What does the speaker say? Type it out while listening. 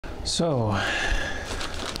So,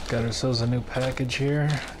 got ourselves a new package here,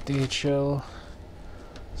 DHL.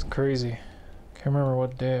 It's crazy. Can't remember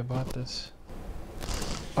what day I bought this.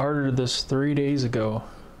 Ordered this 3 days ago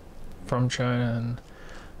from China, and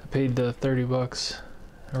I paid the 30 bucks.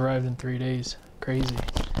 Arrived in 3 days. Crazy.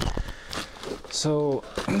 So,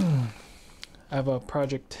 I have a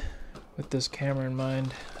project with this camera in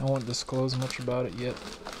mind. I won't disclose much about it yet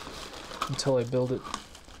until I build it.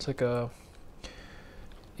 It's like a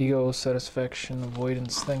ego satisfaction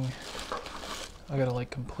avoidance thing. I gotta like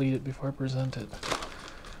complete it before I present it.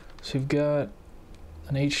 So you've got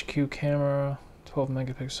an HQ camera, 12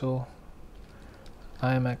 megapixel,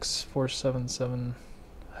 IMX477,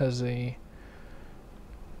 has a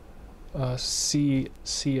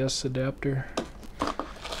CS adapter.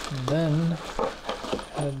 And then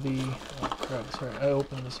had the, oh crap, sorry, I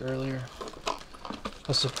opened this earlier. I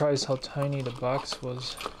was surprised how tiny the box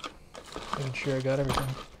was. Making sure I got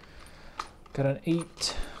everything. Got an 8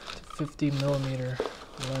 to 50 millimeter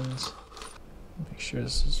lens. Make sure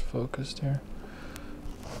this is focused here.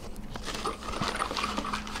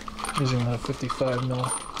 Using the 55 mil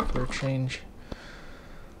for a change.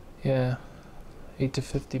 Yeah, 8 to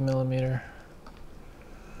 50 millimeter.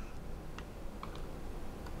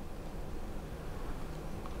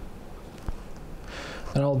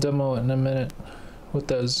 And I'll demo it in a minute what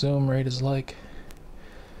that zoom rate is like.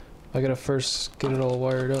 I gotta first get it all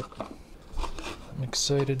wired up. I'm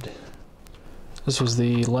excited. This was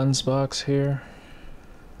the lens box here.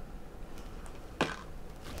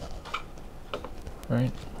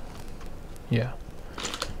 Right? Yeah.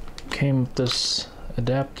 Came with this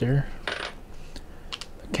adapter.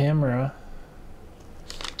 The camera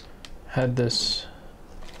had this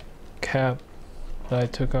cap that I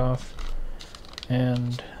took off,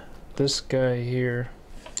 and this guy here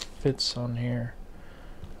fits on here,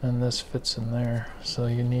 and this fits in there, so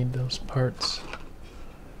you need those parts.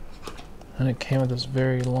 And it came with this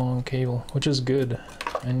very long cable, which is good.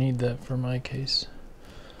 I need that for my case.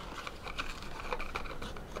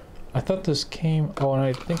 I thought this came, oh, and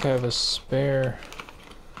I think I have a spare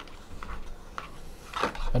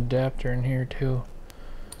adapter in here too.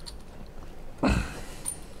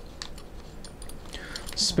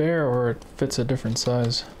 Spare, or it fits a different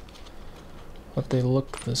size, but they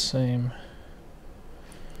look the same.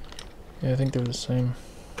 Yeah, I think they're the same.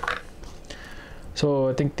 So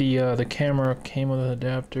I think the camera came with an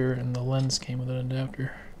adapter and the lens came with an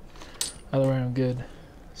adapter. Either way, I'm good.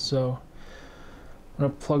 So I'm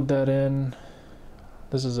gonna plug that in.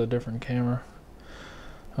 This is a different camera.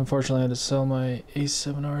 Unfortunately, I had to sell my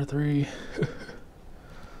A7R III,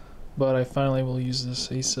 but I finally will use this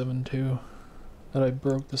A7 II that I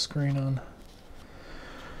broke the screen on.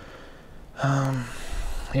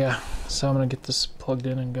 Yeah, so I'm gonna get this plugged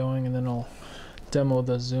in and going, and then I'll demo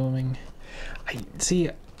the zooming.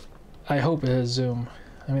 I hope it has zoom.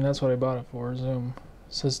 I mean, that's what I bought it for, zoom.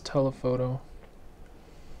 It says telephoto.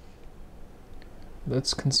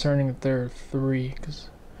 That's concerning that there are 3, because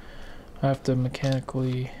I have to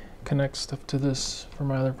mechanically connect stuff to this for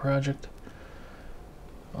my other project.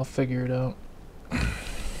 I'll figure it out.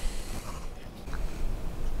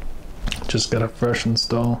 Just got a fresh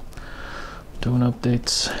install. Doing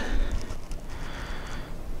updates.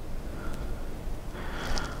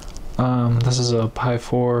 This is a Pi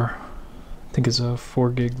 4. I think it's a 4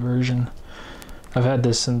 gig version. I've had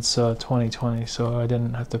this since 2020, so I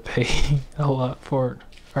didn't have to pay a lot for it.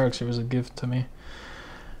 Or actually, it was a gift to me.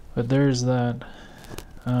 But there's that.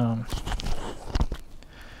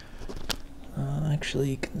 Actually,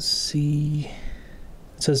 you can see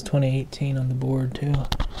it says 2018 on the board too.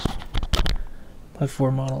 Pi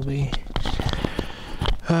 4 Model B.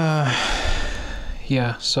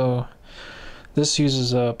 Yeah, so this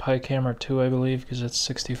uses a Pi Camera 2, I believe, because it's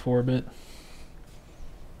 64-bit.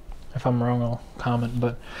 If I'm wrong, I'll comment,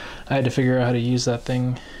 but I had to figure out how to use that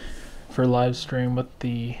thing for live stream with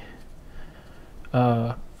the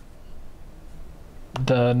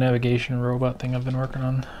navigation robot thing I've been working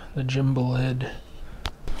on, the gimbal head.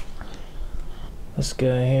 This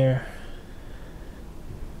guy here.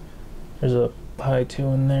 There's a Pi 2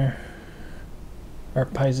 in there, or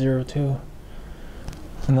Pi 02.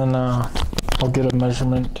 And then I'll get a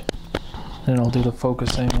measurement and I'll do the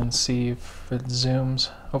focusing and see if it zooms.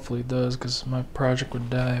 Hopefully it does, because my project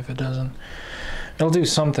would die if it doesn't. It'll do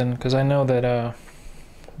something, because I know that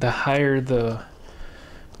the higher the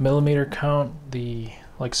millimeter count, the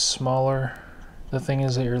like smaller the thing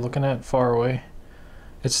is that you're looking at far away.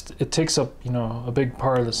 It takes up, you know, a big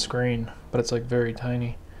part of the screen, but it's like very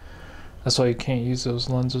tiny. That's why you can't use those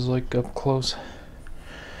lenses like up close.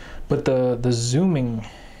 But the zooming,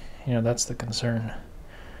 you know, that's the concern.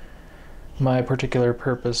 my particular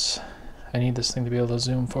purpose, I need this thing to be able to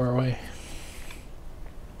zoom far away.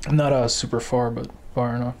 Not super far, but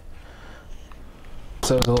far enough.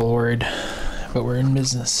 So I was a little worried, but we're in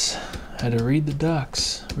business. I had to read the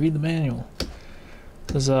docs, read the manual.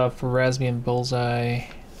 This is for Raspbian Bullseye.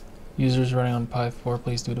 Users running on Pi 4,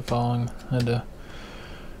 please do the following. I had to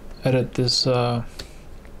edit this boot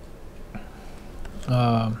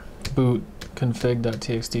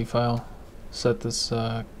config.txt file. Set this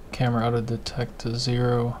camera auto detect to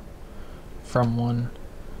 0 from 1.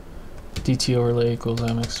 DT overlay equals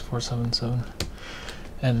IMX477.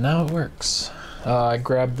 And now it works. I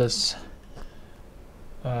grabbed this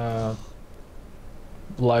live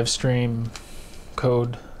stream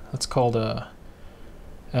code. That's called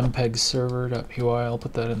mpeg server.py. I'll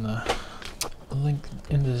put that in the link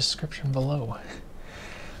in the description below.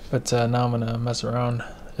 But now I'm gonna mess around.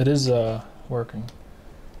 It is working.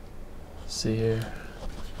 Let's see here.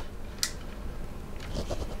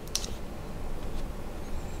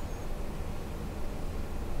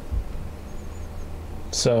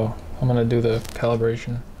 So I'm gonna do the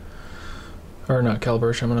calibration, or not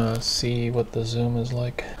calibration, I'm gonna see what the zoom is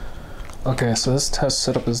like. Okay, so this test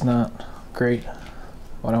setup is not great,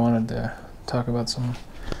 but I wanted to talk about some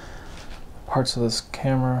parts of this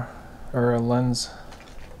camera, or a lens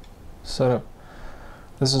setup.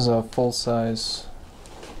 This is a full-size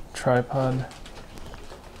tripod.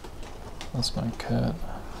 That's my cat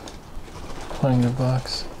playing the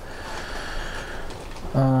box.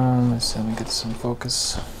 Let's see, let me get some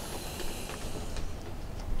focus.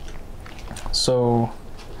 So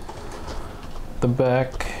the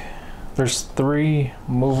back, there's 3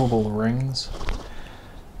 movable rings.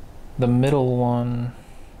 The middle one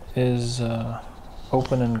is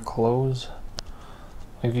open and close.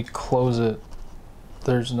 If you close it,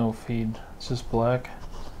 there's no feed. It's just black.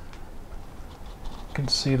 You can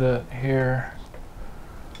see that here.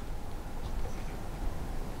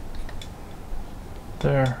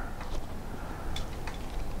 There.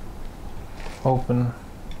 Open,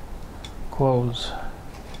 close.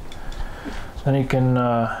 Then you can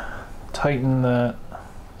tighten that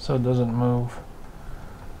so it doesn't move.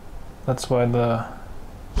 That's why the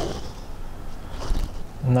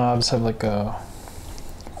knobs have like a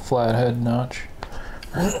flat head notch.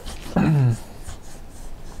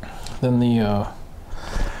 Then the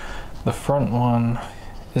front one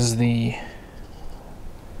is the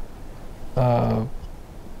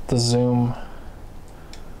zoom.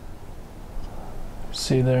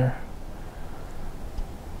 See there?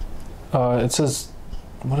 It says,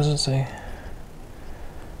 what does it say?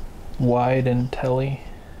 Wide and telly.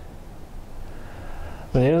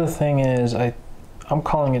 But the other thing is, I'm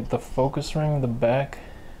calling it the focus ring, the back.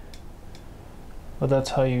 But that's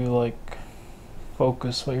how you like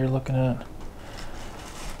focus what you're looking at.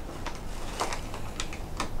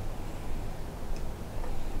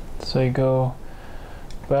 So you go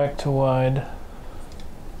back to wide.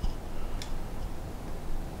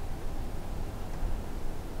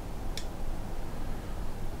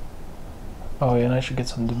 Oh yeah, and I should get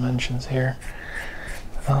some dimensions here.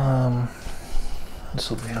 This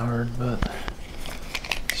will be hard, but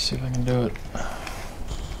let's see if I can do it.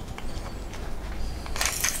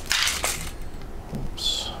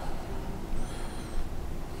 Oops.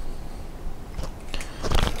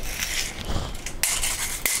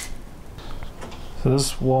 So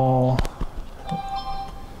this wall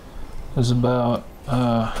is about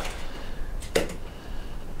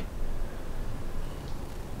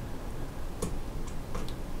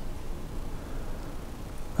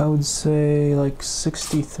I would say like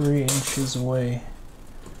 63 inches away.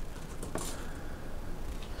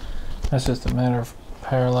 That's just a matter of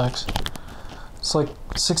parallax. It's like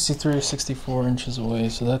 63, 64 inches away,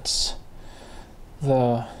 so that's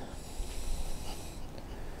the...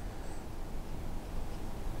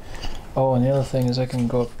 Oh, and the other thing is I can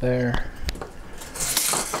go up there,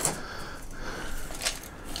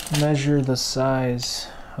 measure the size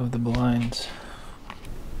of the blinds.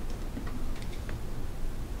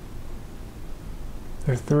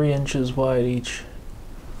 They're 3 inches wide each,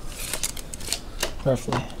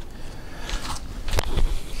 roughly.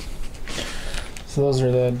 So those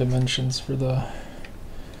are the dimensions for the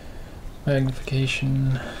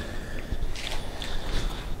magnification.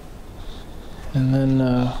 And then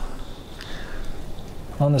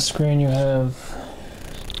on the screen you have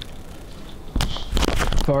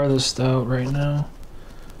farthest out right now.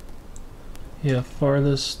 Yeah,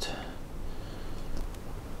 farthest.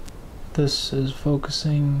 This is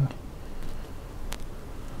focusing.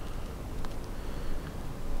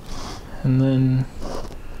 And then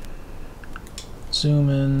zoom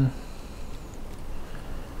in.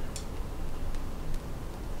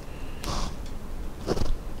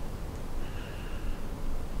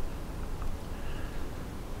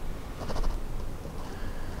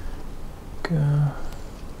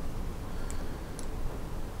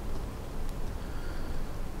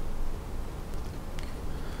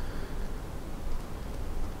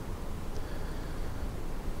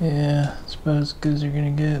 Yeah, it's about as good as you're gonna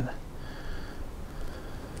get.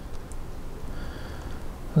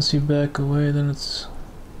 Once you back away, then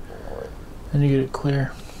you get it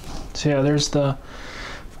clear. So yeah, there's the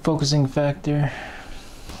focusing factor,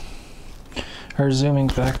 or zooming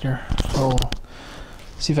factor. I'll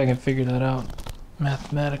see if I can figure that out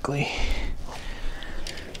mathematically.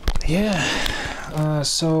 Yeah,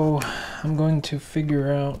 so I'm going to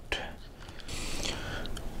figure out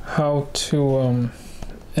how to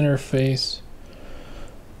interface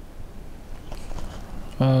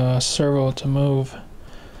servo to move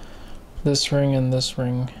this ring and this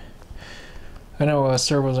ring. I know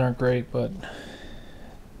servos aren't great, but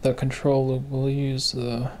the control loop will use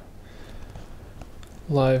the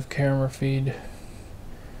live camera feed.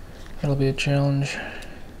 It'll be a challenge,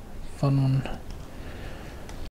 fun one.